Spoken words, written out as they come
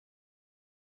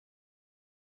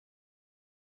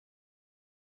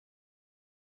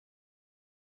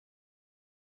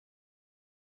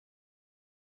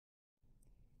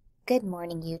Good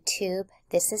morning, YouTube.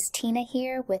 This is Tina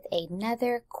here with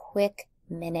another quick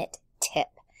minute tip.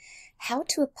 How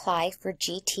to apply for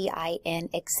GTIN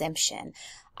exemption.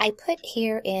 I put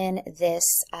here in this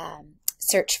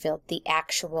search field the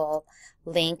actual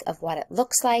link of what it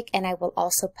looks like, and I will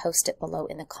also post it below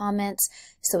in the comments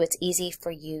so it's easy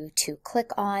for you to click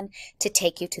on to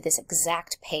take you to this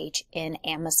exact page in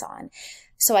Amazon.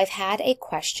 So I've had a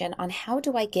question on how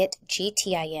do I get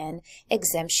GTIN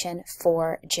exemption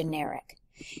for generic.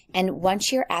 And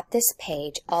once you're at this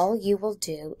page, all you will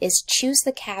do is choose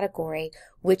the category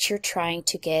which you're trying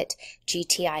to get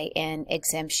GTIN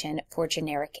exemption for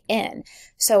generic in.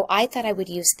 So I thought I would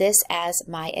use this as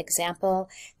my example.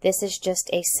 This is just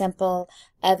a simple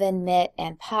oven mitt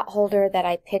and pot holder that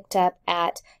I picked up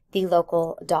at the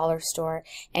local dollar store,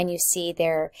 and you see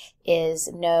there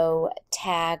is no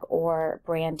tag or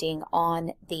branding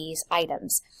on these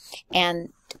items,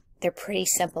 and they're pretty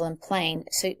simple and plain.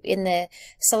 So in the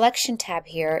selection tab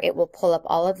here, it will pull up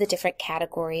all of the different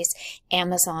categories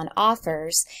Amazon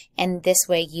offers, and this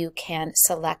way you can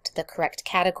select the correct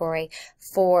category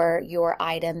for your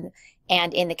item,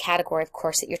 and in the category, of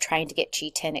course, that you're trying to get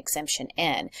GTIN exemption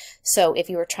in. So if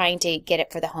you were trying to get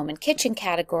it for the home and kitchen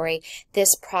category,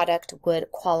 this product would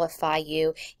qualify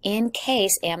you in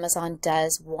case Amazon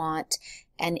does want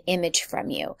an image from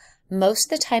you. Most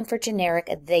of the time for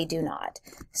generic, they do not.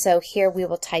 So here we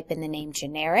will type in the name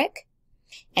generic,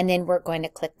 and then we're going to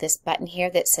click this button here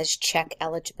that says check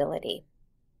eligibility.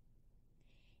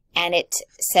 And it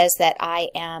says that I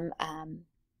am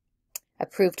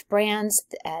approved brands,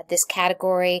 this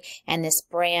category and this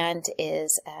brand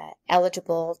is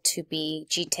eligible to be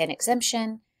GTIN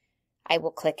exemption. I will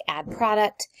click add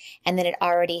product, and then it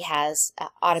already has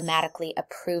automatically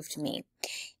approved me.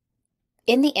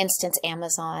 In the instance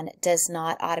Amazon does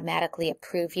not automatically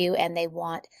approve you and they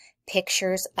want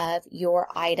pictures of your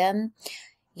item,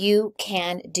 you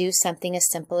can do something as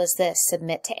simple as this.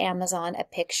 Submit to Amazon a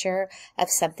picture of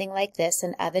something like this,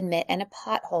 an oven mitt and a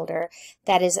pot holder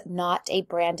that is not a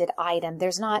branded item.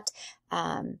 There's not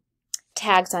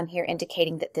tags on here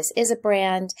indicating that this is a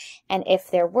brand, and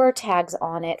if there were tags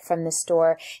on it from the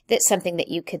store, that's something that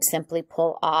you could simply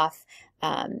pull off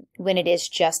when it is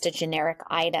just a generic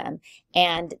item,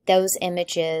 and those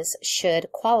images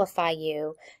should qualify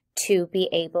you to be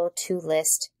able to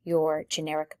list your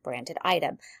generic branded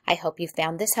item. I hope you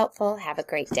found this helpful. Have a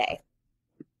great day.